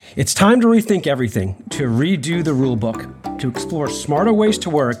It's time to rethink everything, to redo the rulebook, to explore smarter ways to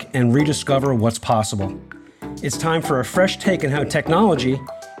work and rediscover what's possible. It's time for a fresh take on how technology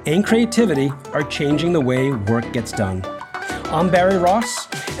and creativity are changing the way work gets done. I'm Barry Ross,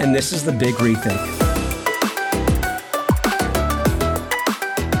 and this is the Big REthink.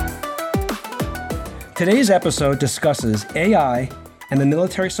 Today's episode discusses AI and the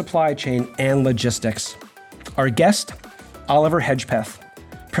military supply chain and logistics. Our guest, Oliver Hedgepeth,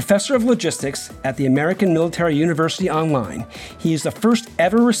 professor of logistics at the American Military University Online. He is the first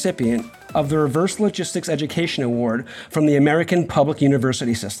ever recipient of the Reverse Logistics Education Award from the American Public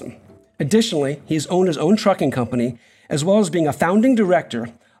University System. Additionally, he's owned his own trucking company, as well as being a founding director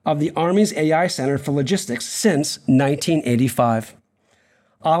of the Army's AI Center for Logistics since 1985.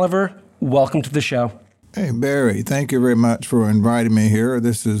 Oliver, welcome to the show. Hey, Barry, thank you very much for inviting me here.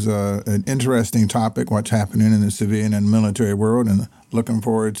 This is an interesting topic, what's happening in the civilian and military world, and looking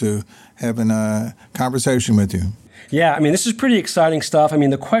forward to having a conversation with you. Yeah, this is pretty exciting stuff.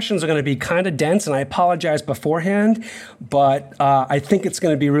 The questions are going to be kind of dense, and I apologize beforehand, but I think it's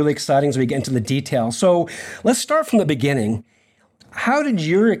going to be really exciting as we get into the details. So let's start from the beginning. How did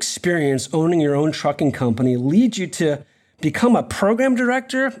your experience owning your own trucking company lead you to become a program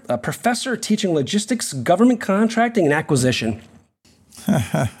director, a professor teaching logistics, government contracting, and acquisition?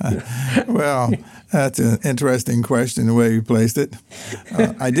 Well, that's an interesting question, the way you placed it.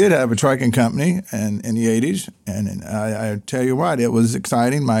 I did have a trucking company in the 80s, and I tell you what, it was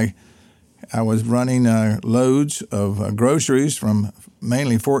exciting. I was running loads of groceries from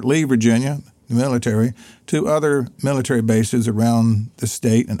mainly Fort Lee, Virginia, the military, to other military bases around the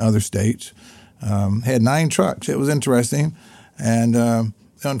state and other states. Had 9 trucks. It was interesting. And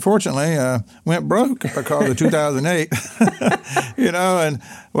unfortunately, went broke because of 2008. The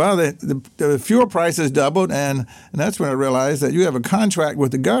fuel prices doubled. And that's when I realized that you have a contract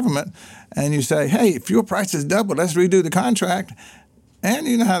with the government and you say, hey, fuel prices doubled. Let's redo the contract. And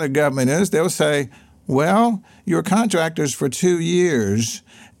you know how the government is. They'll say, well, your contract is for 2 years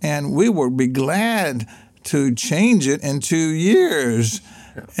and we will be glad to change it in 2 years.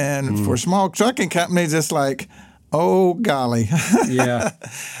 And for small trucking companies, it's like, oh, golly. Yeah.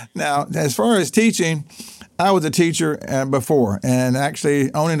 Now, as far as teaching, I was a teacher before. And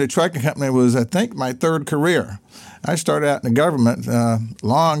actually, owning a trucking company was, I think, my third career. I started out in the government a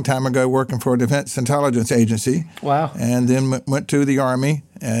long time ago working for a Defense Intelligence Agency. Wow. And then went to the Army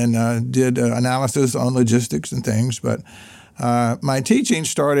and did analysis on logistics and things. But my teaching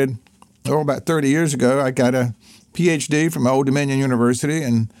started, about 30 years ago. I got a PhD from Old Dominion University,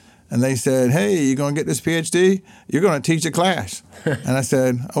 and they said, hey, you're going to get this PhD? You're going to teach a class. And I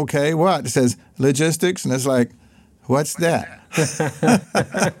said, okay, what? It says logistics, and it's like, what's that?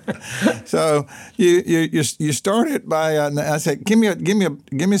 So you started by, I said, give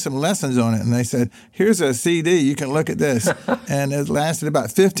me some lessons on it. And they said, here's a CD, you can look at this. And it lasted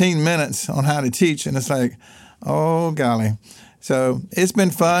about 15 minutes on how to teach, and it's like, oh, golly. So it's been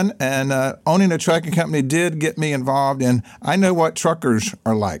fun, and owning a trucking company did get me involved in, I know what truckers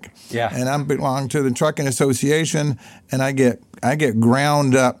are like. Yeah. And I belong to the Trucking Association, and I get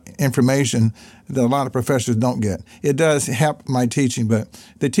ground up information that a lot of professors don't get. It does help my teaching, but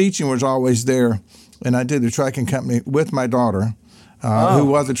the teaching was always there, and I did the trucking company with my daughter, who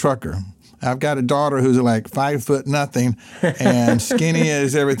was a trucker. I've got a daughter who's like 5'0" and skinny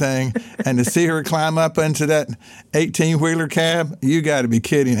as everything. And to see her climb up into that 18-wheeler cab, you got to be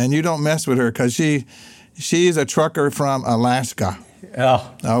kidding. And you don't mess with her because she's a trucker from Alaska.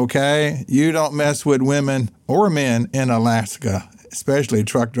 Oh. Okay? You don't mess with women or men in Alaska, especially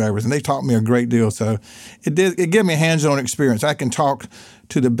truck drivers. And they taught me a great deal. So it gave me a hands-on experience. I can talk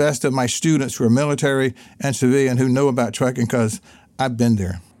to the best of my students who are military and civilian who know about trucking because I've been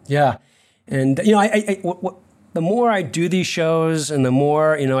there. Yeah. And, the more I do these shows and the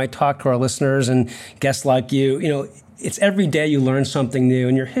more, I talk to our listeners and guests like you, it's every day you learn something new,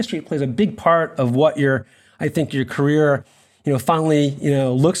 and your history plays a big part of what your career, finally,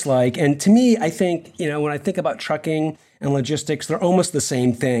 looks like. And to me, I think, when I think about trucking and logistics, they're almost the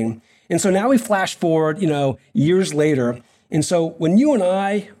same thing. And so now we flash forward, years later. And so when you and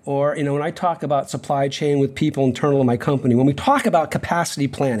I, or, when I talk about supply chain with people internal in my company, when we talk about capacity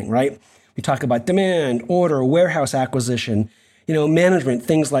planning, right? We talk about demand, order, warehouse acquisition, management,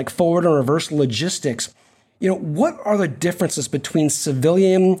 things like forward and reverse logistics. What are the differences between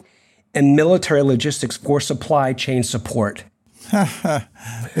civilian and military logistics for supply chain support? Now,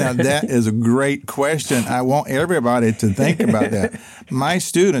 that is a great question. I want everybody to think about that. My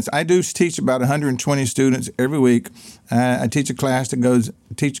students, I do teach about 120 students every week. I teach a class that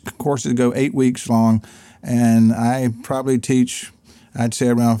teach courses that go 8 weeks long, and I probably teach I'd say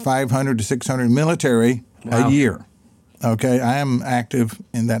around 500 to 600 military Wow. a year. Okay, I am active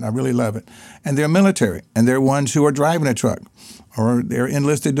in that. I really love it. And they're military, and they're ones who are driving a truck, or they're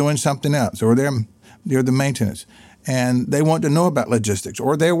enlisted doing something else, or they're the maintenance. And they want to know about logistics,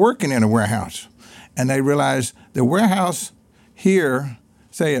 or they're working in a warehouse. And they realize the warehouse here,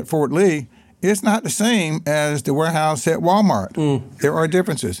 say at Fort Lee, is not the same as the warehouse at Walmart. There are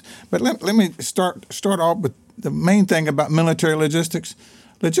differences. But let me start off with the main thing about military logistics.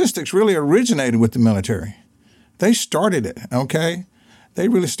 Logistics really originated with the military. They started it, okay? They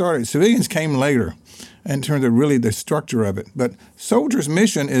really started. Civilians came later in terms of really the structure of it. But soldiers'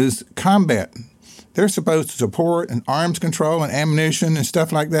 mission is combat. They're supposed to support and arms control and ammunition and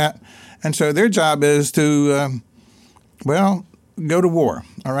stuff like that. And so their job is to, go to war,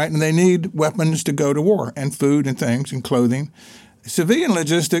 all right? And they need weapons to go to war, and food and things and clothing. Civilian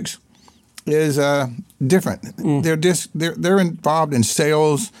logistics is different. They're involved in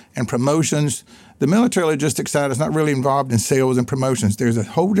sales and promotions. The military logistics side is not really involved in sales and promotions. There's a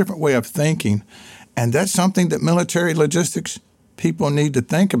whole different way of thinking, and that's something that military logistics people need to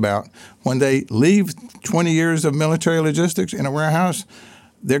think about. When they leave 20 years of military logistics in a warehouse,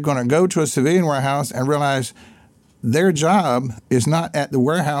 they're going to go to a civilian warehouse and realize their job is not at the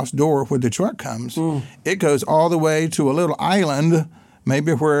warehouse door where the truck comes. It goes all the way to a little island,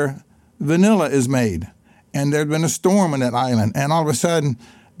 maybe where vanilla is made. And there's been a storm on that island. And all of a sudden,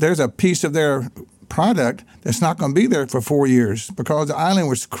 there's a piece of their product that's not going to be there for 4 years because the island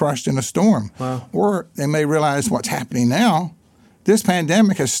was crushed in a storm. Wow. Or they may realize what's happening now. This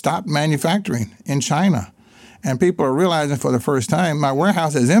pandemic has stopped manufacturing in China. And people are realizing for the first time, my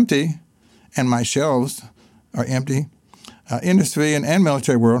warehouse is empty and my shelves are empty in the civilian and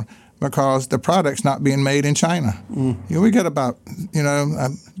military world because the product's not being made in China. We got about, a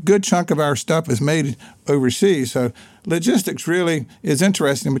good chunk of our stuff is made overseas. So logistics really is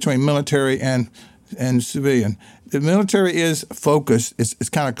interesting between military and civilian. The military is focused. It's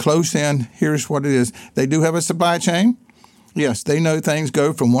kind of close in. Here's what it is. They do have a supply chain. Yes, they know things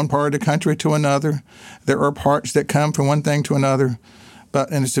go from one part of the country to another. There are parts that come from one thing to another. But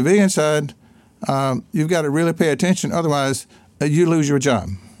in the civilian side, you've got to really pay attention. Otherwise, you lose your job.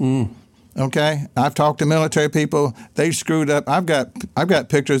 Okay? I've talked to military people. They screwed up. I've got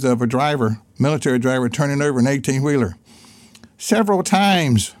pictures of a driver, military driver, turning over an 18-wheeler several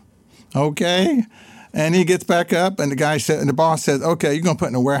times. Okay? And he gets back up, and the boss says, okay, you're going to put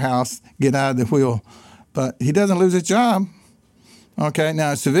in a warehouse, get out of the wheel. But he doesn't lose his job. Okay?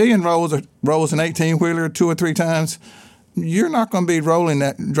 Now, a civilian rolls an 18-wheeler 2 or 3 times. You're not going to be driving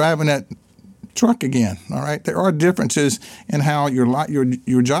that truck again, all right? There are differences in how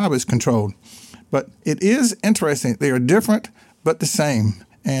your job is controlled. But it is interesting. They are different but the same.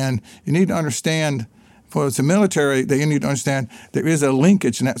 And you need to understand, for the military, you need to understand there is a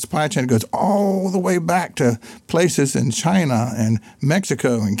linkage in that supply chain that goes all the way back to places in China and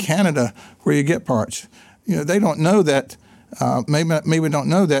Mexico and Canada where you get parts. They don't know that, maybe don't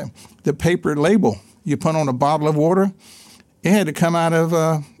know that the paper label you put on a bottle of water, it had to come out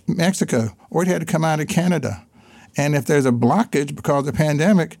of Mexico, or it had to come out of Canada. And if there's a blockage because of the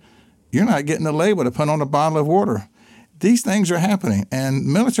pandemic, you're not getting the label to put on a bottle of water. These things are happening, and the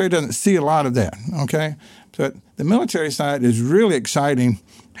military doesn't see a lot of that, okay? But the military side is really exciting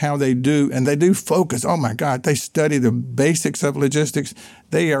how they do, and they do focus. Oh, my God, they study the basics of logistics.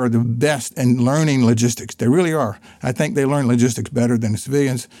 They are the best in learning logistics. They really are. I think they learn logistics better than the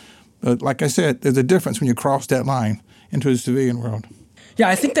civilians. But like I said, there's a difference when you cross that line into the civilian world. Yeah,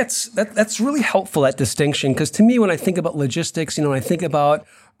 I think that's really helpful, that distinction, because to me, when I think about logistics, when I think about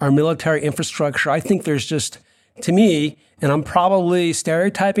our military infrastructure, I think there's just, to me, and I'm probably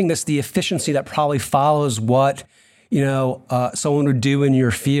stereotyping, this the efficiency that probably follows what, someone would do in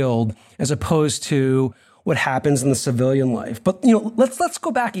your field as opposed to what happens in the civilian life. But, let's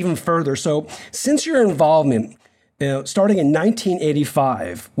go back even further. So since your involvement, starting in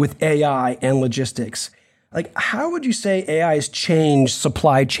 1985 with AI and logistics, how would you say AI has changed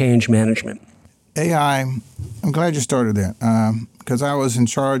supply chain management? AI, I'm glad you started that because I was in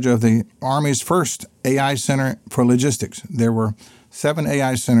charge of the Army's first AI center for logistics. There were 7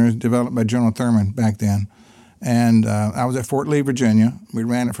 AI centers developed by General Thurman back then. And I was at Fort Lee, Virginia. We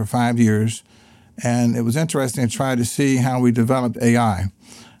ran it for 5 years. And it was interesting to try to see how we developed AI.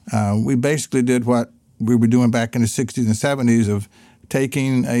 We basically did what we were doing back in the 60s and 70s of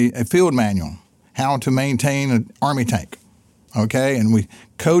taking a field manual, how to maintain an Army tank, okay? And we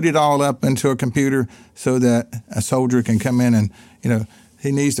code it all up into a computer so that a soldier can come in and,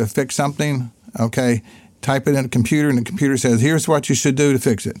 he needs to fix something, okay? Type it in a computer, and the computer says, here's what you should do to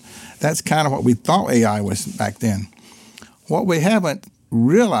fix it. That's kind of what we thought AI was back then. What we haven't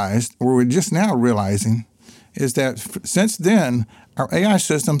realized, or we're just now realizing, is that since then, our AI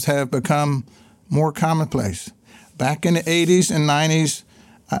systems have become more commonplace. Back in the 80s and 90s,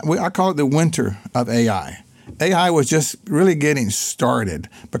 I call it the winter of AI. AI was just really getting started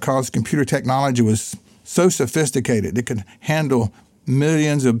because computer technology was so sophisticated. It could handle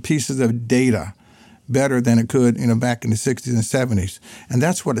millions of pieces of data better than it could, back in the 60s and 70s. And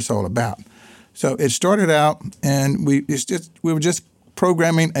that's what it's all about. So it started out, and we were just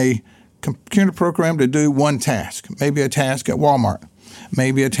programming a computer program to do one task, maybe a task at Walmart,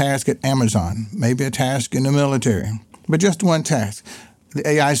 maybe a task at Amazon, maybe a task in the military, but just one task. The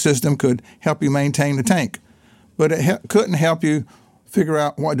AI system could help you maintain the tank, but it couldn't help you figure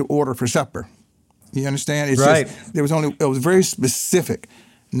out what to order for supper. You understand? It's right. It was very specific.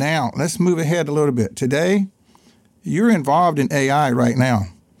 Now, let's move ahead a little bit. Today, you're involved in AI right now.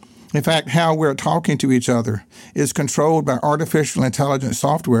 In fact, how we're talking to each other is controlled by artificial intelligence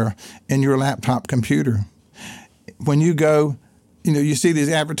software in your laptop computer. When you go, you see these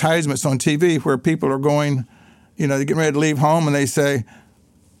advertisements on TV where people are going, they're getting ready to leave home and they say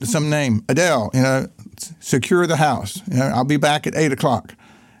some name, Adele, secure the house. I'll be back at 8 o'clock.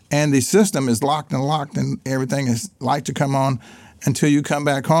 And the system is locked and everything is lights to come on until you come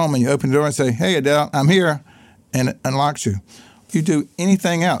back home and you open the door and say, hey, Adele, I'm here, and it unlocks you. You do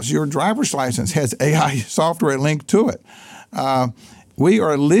anything else. Your driver's license has AI software linked to it. We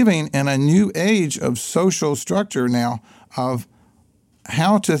are living in a new age of social structure now of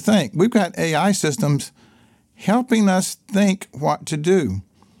how to think. We've got AI systems helping us think what to do.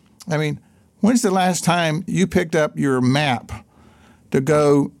 I mean, when's the last time you picked up your map to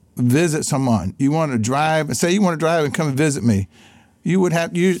go visit someone? You want to drive, and come and visit me. You would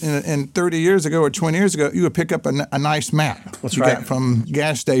have in 30 years ago or 20 years ago, you would pick up a nice map got from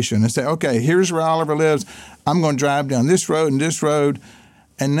gas station and say, okay, here's where Oliver lives. I'm going to drive down this road and this road.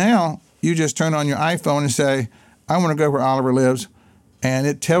 And now you just turn on your iPhone and say, I want to go where Oliver lives. And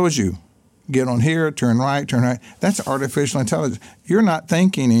it tells you, get on here, turn right. That's artificial intelligence. You're not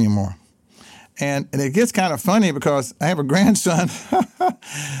thinking anymore. And it gets kind of funny because I have a grandson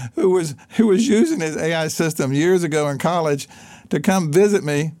who was using his AI system years ago in college to come visit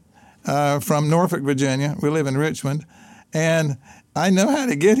me from Norfolk, Virginia. We live in Richmond. And I know how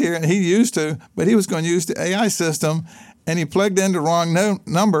to get here, and he used to, but he was going to use the AI system, and he plugged in the wrong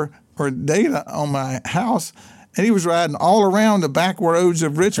number or data on my house, and he was riding all around the back roads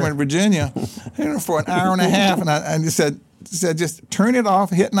of Richmond, Virginia for an hour and a half. And I just said, just turn it off,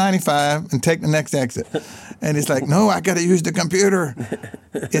 hit 95, and take the next exit. And it's like, no, I got to use the computer.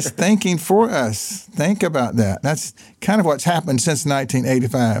 It's thinking for us. Think about that. That's kind of what's happened since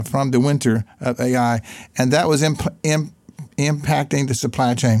 1985, from the winter of AI. And that was impacting the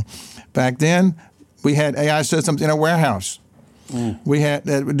supply chain. Back then, we had AI systems in a warehouse. We had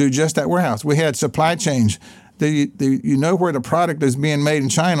that would do just that warehouse. We had supply chains. You know where the product is being made in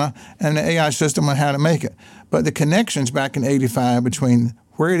China, and the AI system on how to make it. But the connections back in 85 between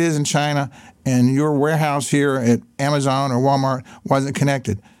where it is in China and your warehouse here at Amazon or Walmart wasn't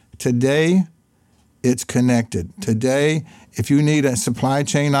connected. Today, it's connected. Today, if you need a supply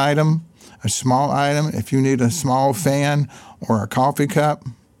chain item, a small item, if you need a small fan or a coffee cup,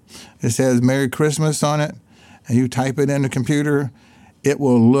 it says Merry Christmas on it, and you type it in the computer, it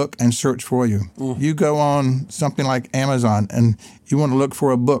will look and search for you. You go on something like Amazon and you want to look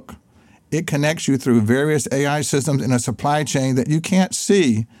for a book. It connects you through various AI systems in a supply chain that you can't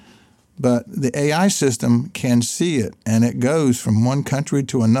see, but the AI system can see it, and it goes from one country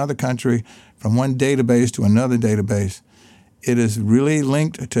to another country, from one database to another database. It is really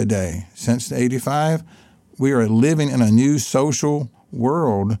linked today. Since 85, we are living in a new social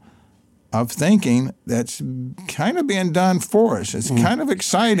world of thinking that's kind of being done for us. It's kind of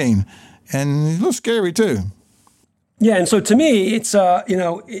exciting and a little scary too. Yeah, and so to me, it's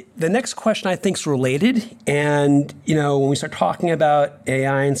the next question I think is related, and when we start talking about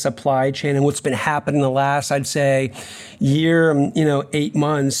AI and supply chain and what's been happening the last, I'd say, year, 8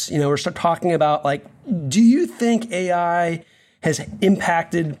 months, we start talking about do you think AI has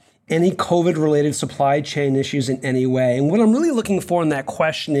impacted any COVID-related supply chain issues in any way? And what I'm really looking for in that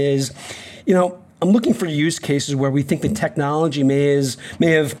question is, I'm looking for use cases where we think the technology may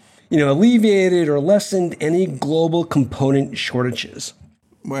have alleviated or lessened any global component shortages.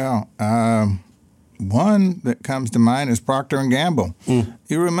 Well, one that comes to mind is Procter & Gamble.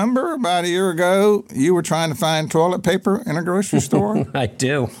 You remember about a year ago, you were trying to find toilet paper in a grocery store? I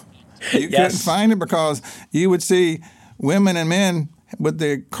do. You couldn't find it because you would see women and men with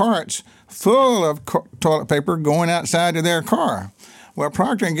their carts full of toilet paper going outside of their car. Well,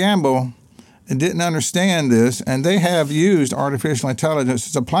 Procter & Gamble didn't understand this, and they have used artificial intelligence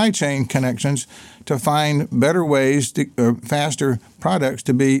supply chain connections to find better ways, faster products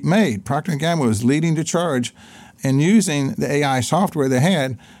to be made. Procter & Gamble was leading the charge in using the AI software they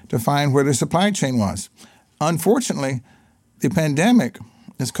had to find where the supply chain was. Unfortunately, the pandemic,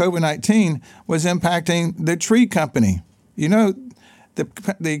 this COVID-19, was impacting the tree company. You know,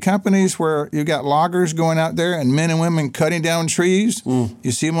 the companies where you got loggers going out there and men and women cutting down trees.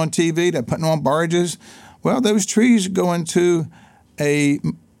 You see them on TV, they're putting them on barges. Well, those trees go into a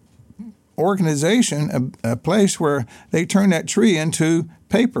organization, a place where they turn that tree into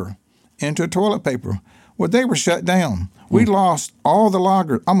paper, into toilet paper. Well, they were shut down. We lost all the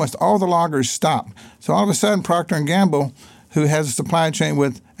loggers, almost all the loggers stopped. So all of a sudden, Procter & Gamble, who has a supply chain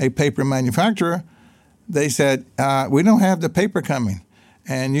with a paper manufacturer, they said, we don't have the paper coming.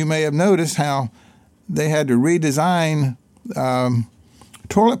 And you may have noticed how they had to redesign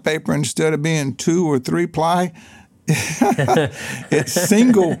toilet paper. Instead of being 2 or 3 ply, it's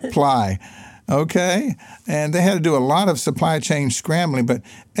single ply, okay? And they had to do a lot of supply chain scrambling. But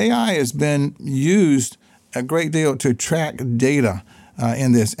AI has been used a great deal to track data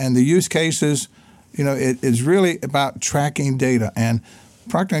in this. And the use cases, you know, it is really about tracking data. And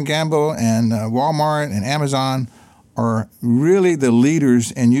Procter & Gamble and Walmart and Amazon are really the leaders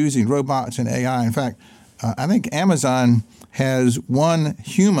in using robots and AI. In fact, I think Amazon has 1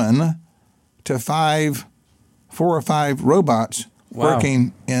 human to 4 or 5 robots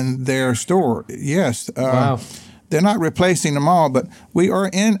working in their store. Yes. They're not replacing them all, but we are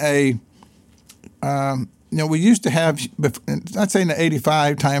in a, we used to have, I'd say in the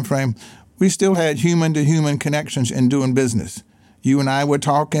 85 timeframe, we still had human-to-human connections in doing business. You and I would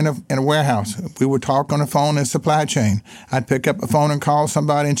talk in a warehouse. We would talk on the phone in supply chain. I'd pick up a phone and call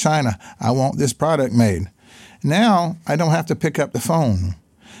somebody in China. I want this product made. Now, I don't have to pick up the phone.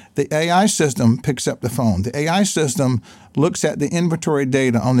 The AI system picks up the phone. The AI system looks at the inventory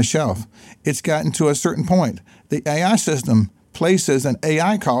data on the shelf. It's gotten to a certain point. The AI system places an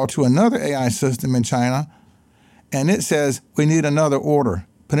AI call to another AI system in China, and it says, we need another order.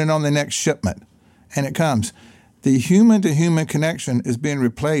 Put it on the next shipment. And it comes. The human-to-human connection is being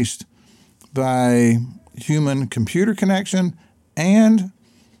replaced by human-computer connection and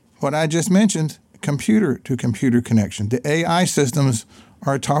what I just mentioned, computer-to-computer connection. The AI systems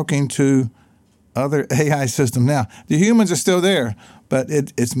are talking to other AI systems. Now, the humans are still there, but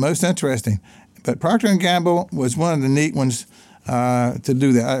it's most interesting. But Procter & Gamble was one of the neat ones to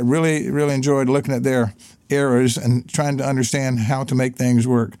do that. I really, really enjoyed looking at their errors and trying to understand how to make things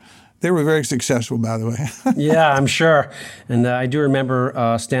work. They were very successful, by the way. Yeah, I'm sure. And I do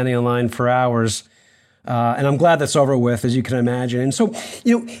remember standing in line for hours. And I'm glad that's over with, as you can imagine. And so,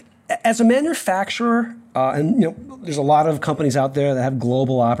 as a manufacturer, there's a lot of companies out there that have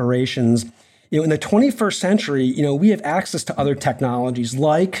global operations. In the 21st century, we have access to other technologies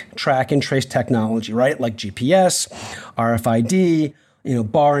like track and trace technology, right? Like GPS, RFID,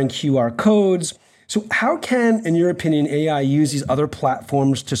 bar and QR codes. So how can, in your opinion, AI use these other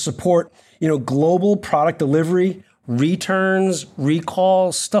platforms to support, global product delivery, returns,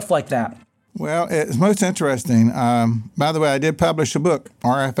 recalls, stuff like that? Well, it's most interesting. By the way, I did publish a book,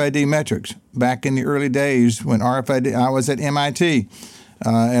 RFID Metrics, back in the early days when I was at MIT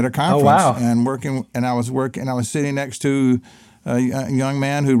at a conference. Oh, wow. and I was sitting next to a young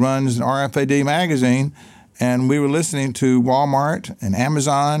man who runs an RFID magazine. And we were listening to Walmart and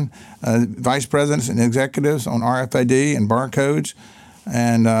Amazon, vice presidents and executives on RFID and barcodes,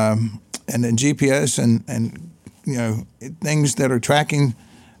 and then GPS and things that are tracking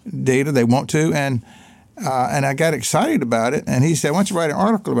data they want to. And I got excited about it. And he said, "Why don't you write an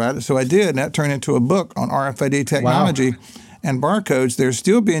article about it?" So I did, and that turned into a book on RFID technology and barcodes. They're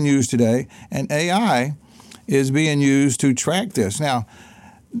still being used today, and AI is being used to track this. Now,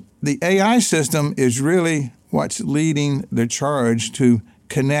 the AI system is really what's leading the charge to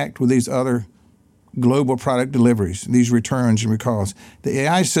connect with these other global product deliveries, these returns and recalls. The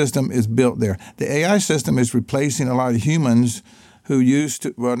AI system is built there. The AI system is replacing a lot of humans who used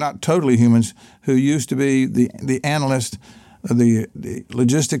to, well, not totally humans, who used to be the analyst, the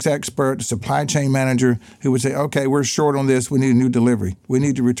logistics expert, the supply chain manager who would say, okay, we're short on this, we need a new delivery, we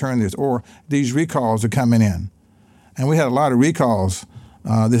need to return this, or these recalls are coming in. And we had a lot of recalls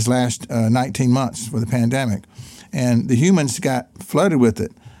this last 19 months for the pandemic. And the humans got flooded with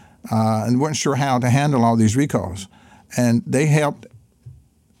it and weren't sure how to handle all these recalls. And they helped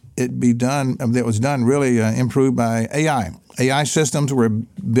it be done, that was done really improved by AI. AI systems were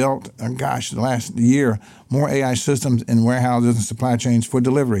built, the last year, more AI systems in warehouses and supply chains for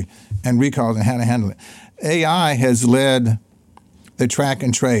delivery and recalls and how to handle it. AI has led the track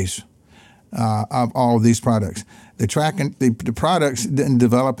and trace. of all of these products. The products didn't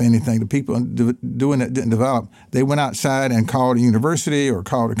develop anything. The people doing it didn't develop. They went outside and called a university or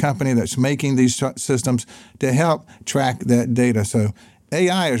called a company that's making these systems to help track that data. So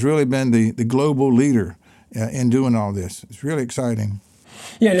AI has really been the global leader in doing all this. It's really exciting.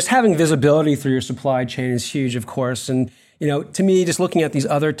 Yeah, just having visibility through your supply chain is huge, of course. And to me, just looking at these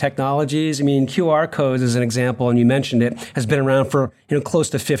other technologies, I mean, QR codes as an example, and you mentioned it, has been around for, close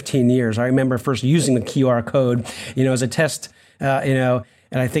to 15 years. I remember first using the QR code, as a test, and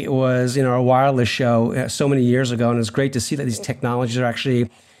I think it was, our wireless show so many years ago. And it's great to see that these technologies are actually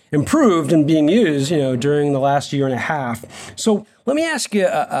improved and being used, during the last year and a half. So let me ask you,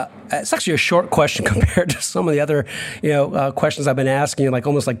 it's actually a short question compared to some of the other, questions I've been asking,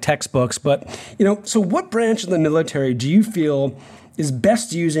 almost like textbooks. But, so what branch of the military do you feel is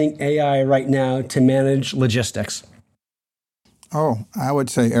best using AI right now to manage logistics? Oh, I would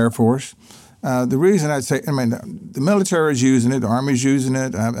say Air Force. The reason I'd say, the military is using it, the Army's using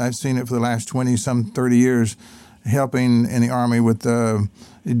it. I've seen it for the last 30 years, helping in the Army with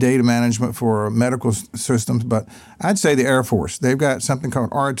data management for medical systems. But I'd say the Air Force. They've got something called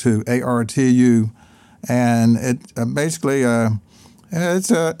R2, ARTU, and it basically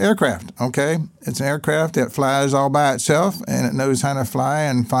it's an aircraft, okay? It's an aircraft that flies all by itself, and it knows how to fly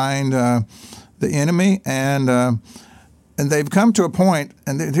and find the enemy. And they've come to a point,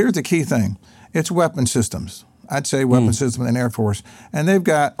 and here's the key thing. It's weapon systems. I'd say weapon systems in the Air Force. And they've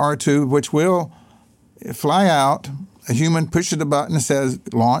got R2, which will fly out. A human pushes the button that says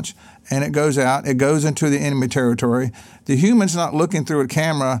launch, and it goes out. It goes into the enemy territory. The human's not looking through a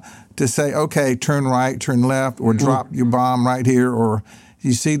camera to say, okay, turn right, turn left, or drop your bomb right here, or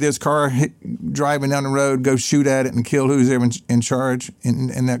you see this car driving down the road, go shoot at it and kill who's ever in charge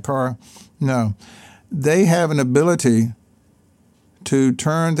in that car. No. They have an ability to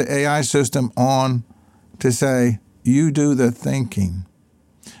turn the AI system on to say, you do the thinking.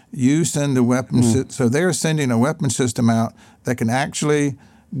 You send the weapon so they're sending a weapon system out that can actually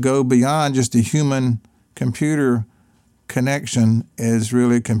go beyond just a human-computer connection, is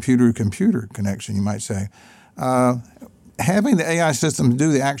really computer-computer connection, you might say. Having the AI system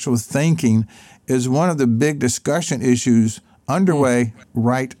do the actual thinking is one of the big discussion issues underway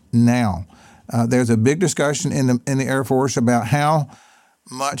right now. There's a big discussion in the Air Force about how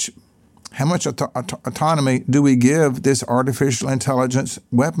much autonomy do we give this artificial intelligence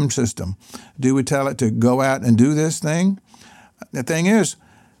weapon system? Do we tell it to go out and do this thing? The thing is,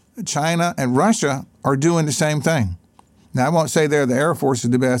 China and Russia are doing the same thing. Now, I won't say the Air Force is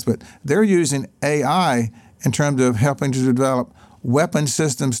the best, but they're using AI in terms of helping to develop weapon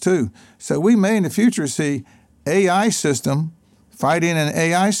systems too. So we may in the future see AI system fighting an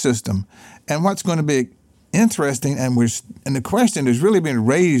AI system. And what's going to be interesting, and the question is really being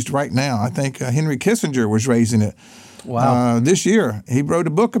raised right now. I think Henry Kissinger was raising it this year. He wrote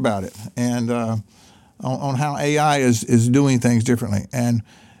a book about it, and on how AI is doing things differently. And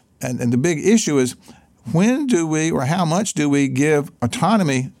the big issue is, when do we, or how much do we give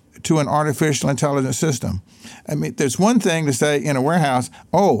autonomy to an artificial intelligence system? I mean, there's one thing to say in a warehouse,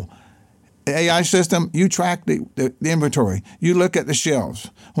 the AI system, you track the inventory. You look at the shelves.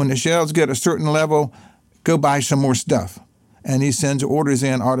 When the shelves get a certain level, go buy some more stuff. And he sends orders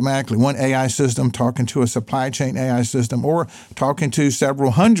in automatically. One AI system talking to a supply chain AI system, or talking to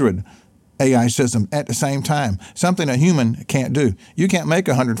several hundred AI systems at the same time, something a human can't do. You can't make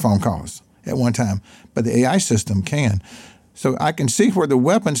 100 phone calls at one time, but the AI system can. So I can see where the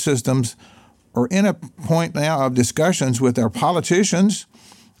weapon systems are in a point now of discussions with our politicians,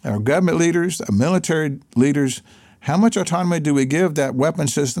 our government leaders, our military leaders. How much autonomy do we give that weapon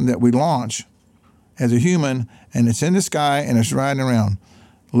system that we launch as a human, and it's in the sky and it's riding around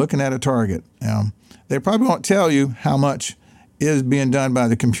looking at a target? They probably won't tell you how much is being done by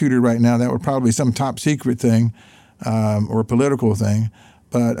the computer right now. That would probably be some top secret thing or political thing.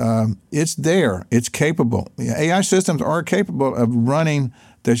 But it's there. It's capable. AI systems are capable of running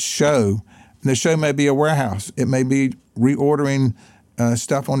the show. The show may be a warehouse. It may be reordering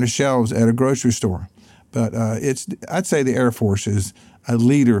stuff on the shelves at a grocery store. But I'd say the Air Force is a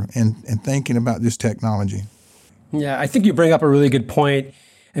leader in thinking about this technology. Yeah, I think you bring up a really good point.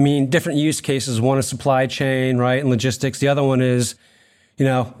 I mean, different use cases. One is supply chain, right, and logistics. The other one is,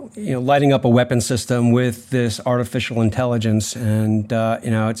 lighting up a weapon system with this artificial intelligence, and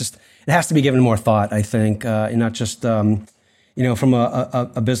it has to be given more thought. I think, not just from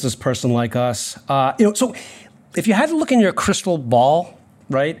a business person like us. So if you had to look in your crystal ball,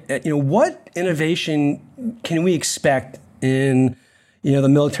 right, what innovation can we expect in the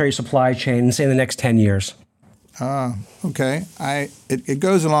military supply chain, say, in the next 10 years? Okay. It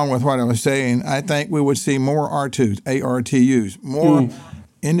goes along with what I was saying. I think we would see more R2s, ARTUs, more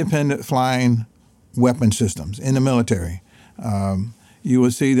independent flying weapon systems in the military. You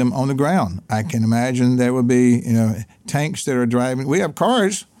will see them on the ground. I can imagine there would be, tanks that are driving. We have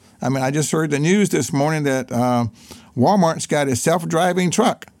cars. I mean, I just heard the news this morning that Walmart's got a self-driving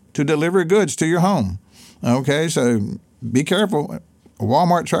truck to deliver goods to your home. Okay, so be careful. A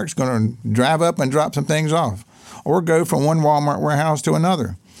Walmart truck's going to drive up and drop some things off, or go from one Walmart warehouse to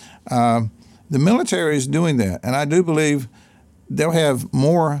another. The military is doing that, and I do believe they'll have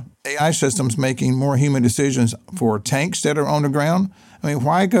more AI systems making more human decisions for tanks that are on the ground. I mean,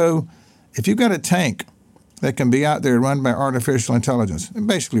 why go, if you've got a tank that can be out there run by artificial intelligence,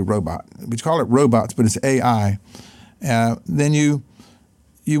 basically robot, we call it robots, but it's AI, then you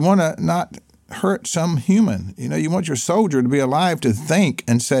want to not hurt some human. You want your soldier to be alive to think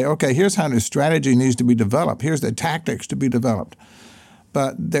and say, okay, here's how the strategy needs to be developed. Here's the tactics to be developed.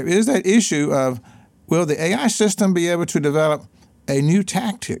 But there is that issue of, will the AI system be able to develop a new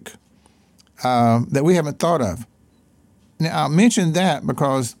tactic that we haven't thought of? Now, I'll mention that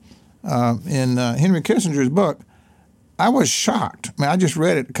because in Henry Kissinger's book, I was shocked. I just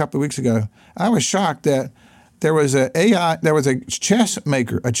read it a couple of weeks ago. I was shocked that there was a chess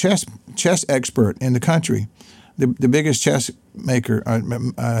maker, a chess expert in the country, the biggest chess maker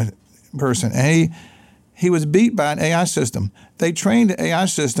person, and he was beat by an AI system. They trained the AI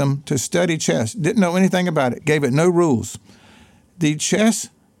system to study chess, didn't know anything about it, gave it no rules. The chess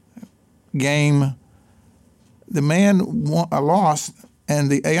game, the man lost, and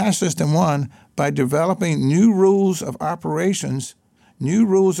the AI system won by developing new rules of operations, new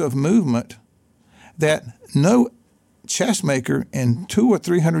rules of movement that no chess maker in 200 or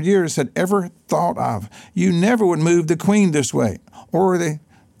 300 years had ever thought of. You never would move the queen this way, or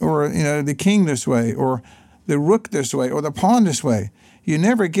the king this way, or the rook this way, or the pawn this way. You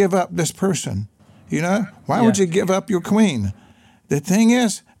never give up this person. Why would you give up your queen? The thing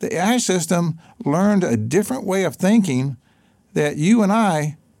is, the AI system learned a different way of thinking that you and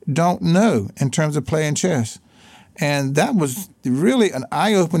I don't know in terms of playing chess. And that was really an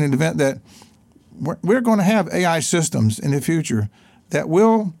eye-opening event that we're going to have AI systems in the future that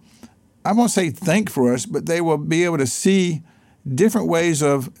will, I won't say think for us, but they will be able to see different ways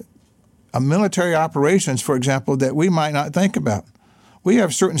of military operations, for example, that we might not think about. We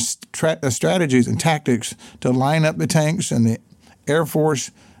have certain strategies and tactics to line up the tanks and the Air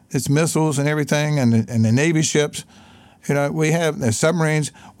Force, its missiles and everything, and the Navy ships. We have the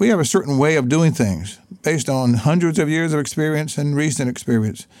submarines. We have a certain way of doing things based on hundreds of years of experience and recent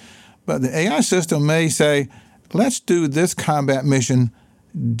experience. But the AI system may say, let's do this combat mission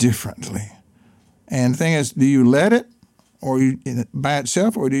differently. And the thing is, do you let it by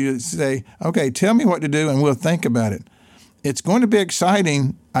itself, or do you say, okay, tell me what to do and we'll think about it? It's going to be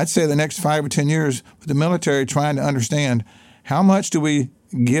exciting, I'd say, the next 5 or 10 years with the military trying to understand how much do we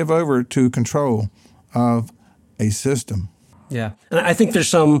give over to control of a system. Yeah. And I think there's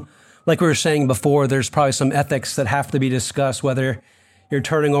some, like we were saying before, there's probably some ethics that have to be discussed, whether you're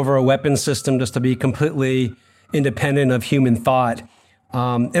turning over a weapon system just to be completely independent of human thought.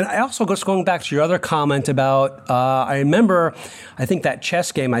 And I also, just going back to your other comment about, I remember, I think that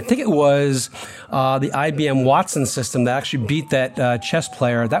chess game, I think it was the IBM Watson system that actually beat that chess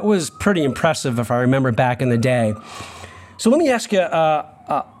player. That was pretty impressive if I remember back in the day. So let me ask you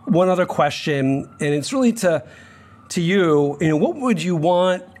one other question, and it's really to you. What would you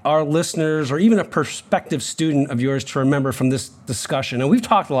want our listeners, or even a prospective student of yours, to remember from this discussion? And we've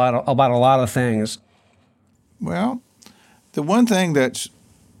talked about a lot of things. Well, the one thing that's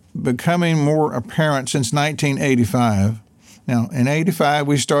becoming more apparent since 1985, now in 85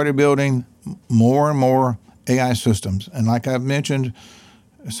 we started building more and more AI systems. And like I've mentioned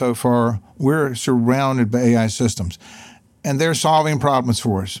so far, we're surrounded by AI systems. And they're solving problems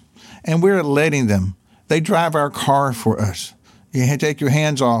for us. And we're letting them. They drive our car for us. You take your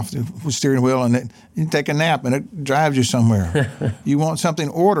hands off the steering wheel and you take a nap and it drives you somewhere. You want something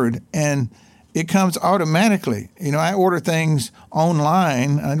ordered and it comes automatically. I order things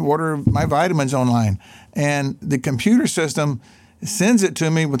online. I order my vitamins online. And the computer system sends it to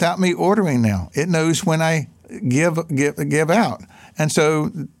me without me ordering now. It knows when I give out. And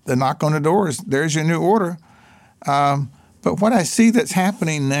so the knock on the door is, there's your new order. But what I see that's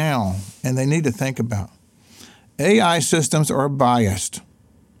happening now, and they need to think about, AI systems are biased.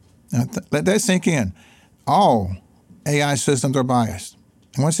 Now, let that sink in. All AI systems are biased.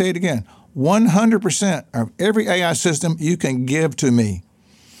 I want to say it again. 100% of every AI system you can give to me,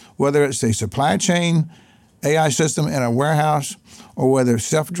 whether it's a supply chain AI system in a warehouse or whether it's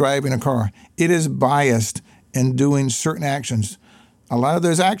self-driving a car, it is biased in doing certain actions. A lot of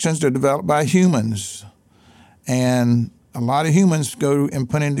those actions are developed by humans, and a lot of humans go in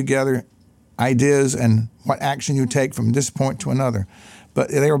putting together ideas and what action you take from this point to another, but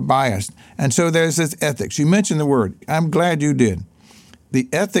they are biased. And so there's this ethics. You mentioned the word. I'm glad you did. The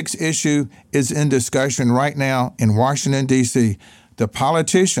ethics issue is in discussion right now in Washington, D.C. The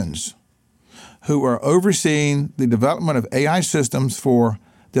politicians who are overseeing the development of AI systems for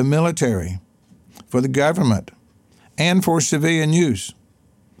the military, for the government, and for civilian use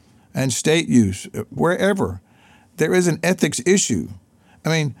and state use, wherever, there is an ethics issue. I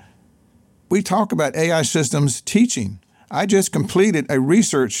mean, we talk about AI systems teaching. I just completed a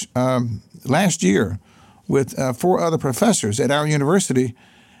research last year with 4 other professors at our university,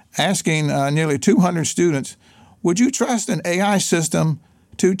 asking nearly 200 students, would you trust an AI system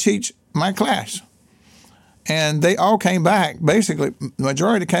to teach my class? And they all came back, basically, the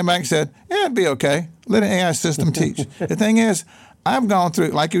majority came back and said, yeah, it'd be okay. Let an AI system teach. The thing is, I've gone through,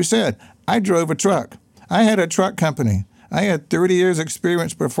 like you said, I drove a truck. I had a truck company. I had 30 years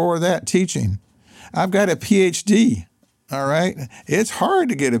experience before that teaching. I've got a PhD, all right? It's hard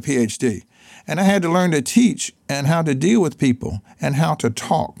to get a PhD. And I had to learn to teach and how to deal with people and how to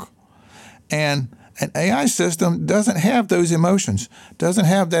talk. And an AI system doesn't have those emotions, doesn't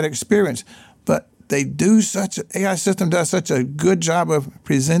have that experience, but AI system does such a good job of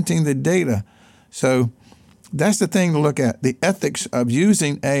presenting the data. So that's the thing to look at, the ethics of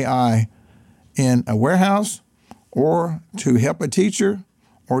using AI in a warehouse or to help a teacher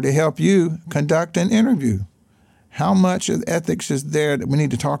or to help you conduct an interview. How much of ethics is there that we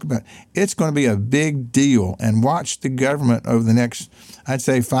need to talk about? It's going to be a big deal. And watch the government over the next, I'd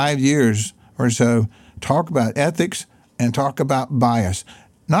say, 5 years or so, talk about ethics and talk about bias.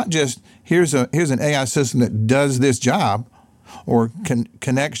 Not just here's an AI system that does this job or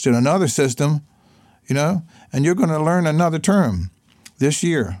connects to another system, and you're going to learn another term this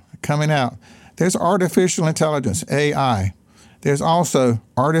year coming out. There's artificial intelligence, AI. There's also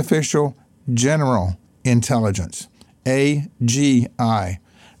artificial general intelligence, AGI.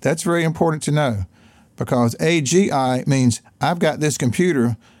 That's very important to know because AGI means I've got this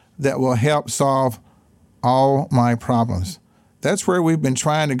computer that will help solve all my problems. That's where we've been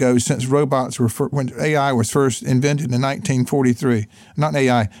trying to go since robots when AI was first invented in 1943. Not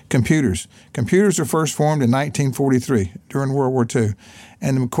AI, computers. Computers were first formed in 1943 during World War II.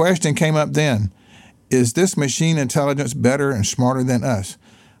 And the question came up then, is this machine intelligence better and smarter than us?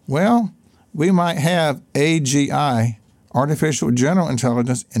 Well, we might have AGI, artificial general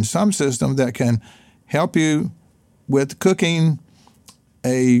intelligence, in some system that can help you with cooking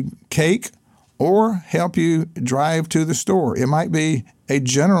a cake or help you drive to the store. It might be a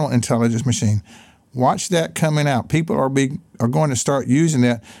general intelligence machine. Watch that coming out. People are going to start using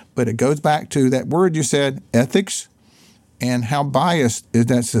that, but it goes back to that word you said, ethics, and how biased is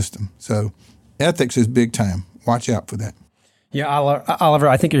that system. So ethics is big time. Watch out for that. Yeah, Oliver,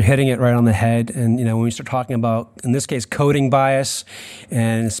 I think you're hitting it right on the head. And, when we start talking about, in this case, coding bias,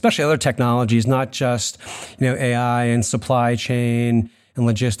 and especially other technologies, not just, AI and supply chain and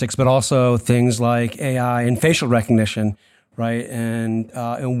logistics, but also things like AI and facial recognition, right?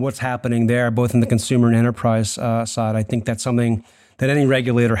 And what's happening there, both in the consumer and enterprise side. I think that's something that any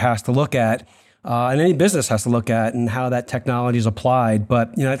regulator has to look at, and any business has to look at, and how that technology is applied.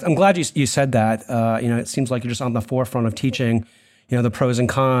 But I'm glad you said that. It seems like you're just on the forefront of teaching, the pros and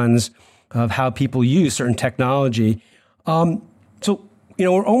cons of how people use certain technology. So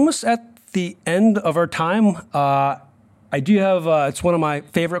we're almost at the end of our time. I do have, it's one of my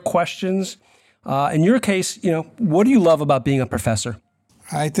favorite questions. In your case, what do you love about being a professor?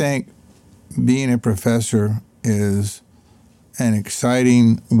 I think being a professor is an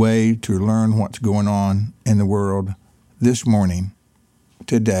exciting way to learn what's going on in the world this morning,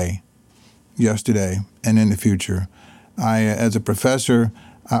 today, yesterday, and in the future. As a professor,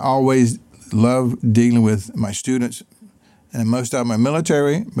 I always love dealing with my students, and most of them are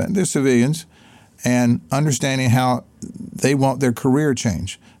military, but they're civilians, and understanding how they want their career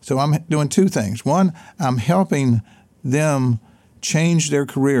change. So I'm doing 2 things. One, I'm helping them change their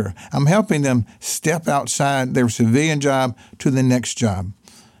career. I'm helping them step outside their civilian job to the next job.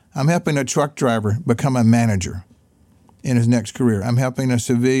 I'm helping a truck driver become a manager in his next career. I'm helping a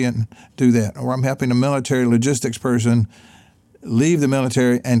civilian do that. Or I'm helping a military logistics person leave the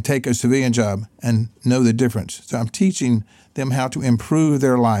military and take a civilian job and know the difference. So I'm teaching them how to improve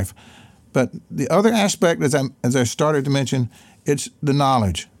their life. But the other aspect, as I started to mention, it's the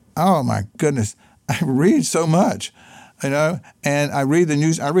knowledge. Oh my goodness, I read so much, and I read the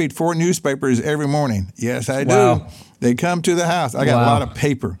news. I read 4 newspapers every morning. Yes, I do. Wow. They come to the house. I got a lot of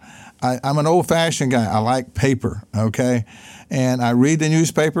paper. I'm an old-fashioned guy. I like paper, okay? And I read the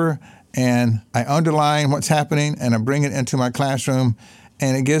newspaper, and I underline what's happening, and I bring it into my classroom,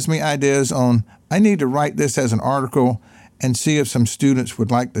 and it gives me ideas on, I need to write this as an article and see if some students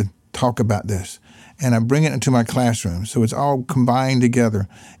would like to talk about this. And I bring it into my classroom, so it's all combined together.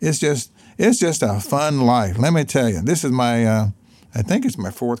 It's just a fun life. Let me tell you, this is my, I think it's my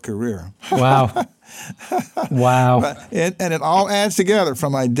 4th career. Wow. Wow. And it all adds together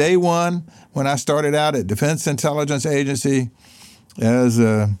from my day one when I started out at Defense Intelligence Agency as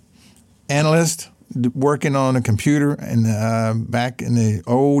an analyst working on a computer, and back in the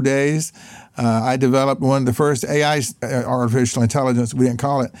old days. I developed one of the first AI, artificial intelligence, we didn't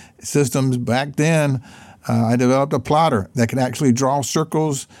call it, systems back then. I developed a plotter that could actually draw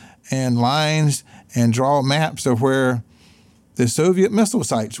circles and lines and draw maps of where the Soviet missile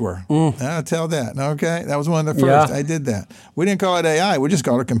sites were. I'll tell that, okay? That was one of the first. I did that. We didn't call it AI. We just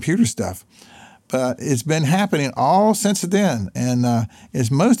called it computer stuff. But it's been happening all since then, and it's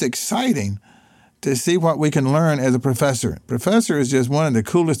most exciting to see what we can learn as a professor. Professor is just one of the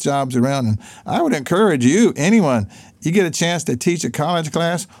coolest jobs around, and I would encourage you, anyone, you get a chance to teach a college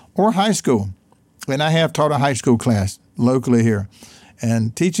class or high school. And I have taught a high school class locally here.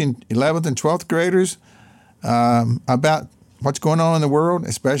 And teaching 11th and 12th graders about what's going on in the world,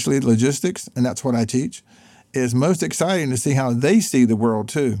 especially logistics, and that's what I teach, is most exciting to see how they see the world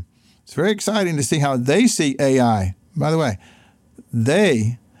too. It's very exciting to see how they see AI. By the way,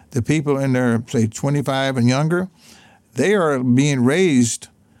 the people in their, say, 25 and younger, they are being raised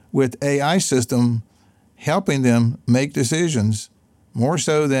with AI system helping them make decisions more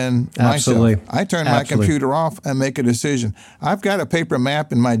so than Absolutely. myself. I turn my computer off and make a decision. I've got a paper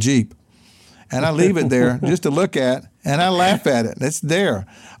map in my Jeep, and I leave it there just to look at, and I laugh at it. It's there.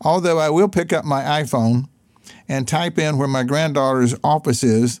 Although I will pick up my iPhone and type in where my granddaughter's office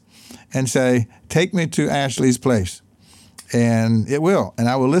is and say, take me to Ashley's place. And it will. And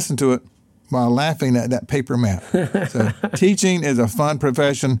I will listen to it while laughing at that paper map. So teaching is a fun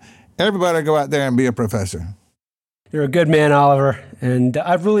profession. Everybody go out there and be a professor. You're a good man, Oliver. And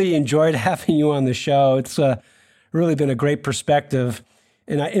I've really enjoyed having you on the show. It's really been a great perspective.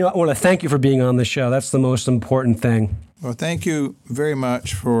 And I want to thank you for being on the show. That's the most important thing. Well, thank you very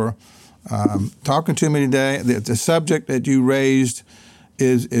much for talking to me today. The subject that you raised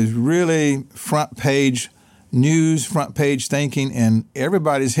is really front page news, front page thinking in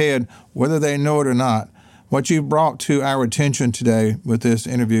everybody's head, whether they know it or not. What you brought to our attention today with this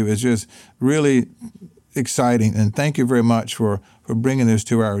interview is just really exciting. And thank you very much for bringing this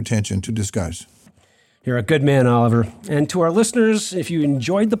to our attention to discuss. You're a good man, Oliver. And to our listeners, if you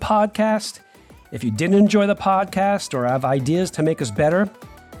enjoyed the podcast, if you didn't enjoy the podcast or have ideas to make us better,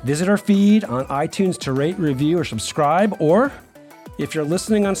 visit our feed on iTunes to rate, review, or subscribe. Or if you're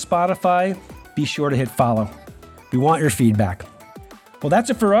listening on Spotify, be sure to hit follow. We want your feedback. Well, that's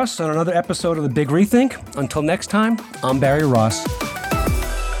it for us on another episode of the Big REthink. Until next time, I'm Barry Ross.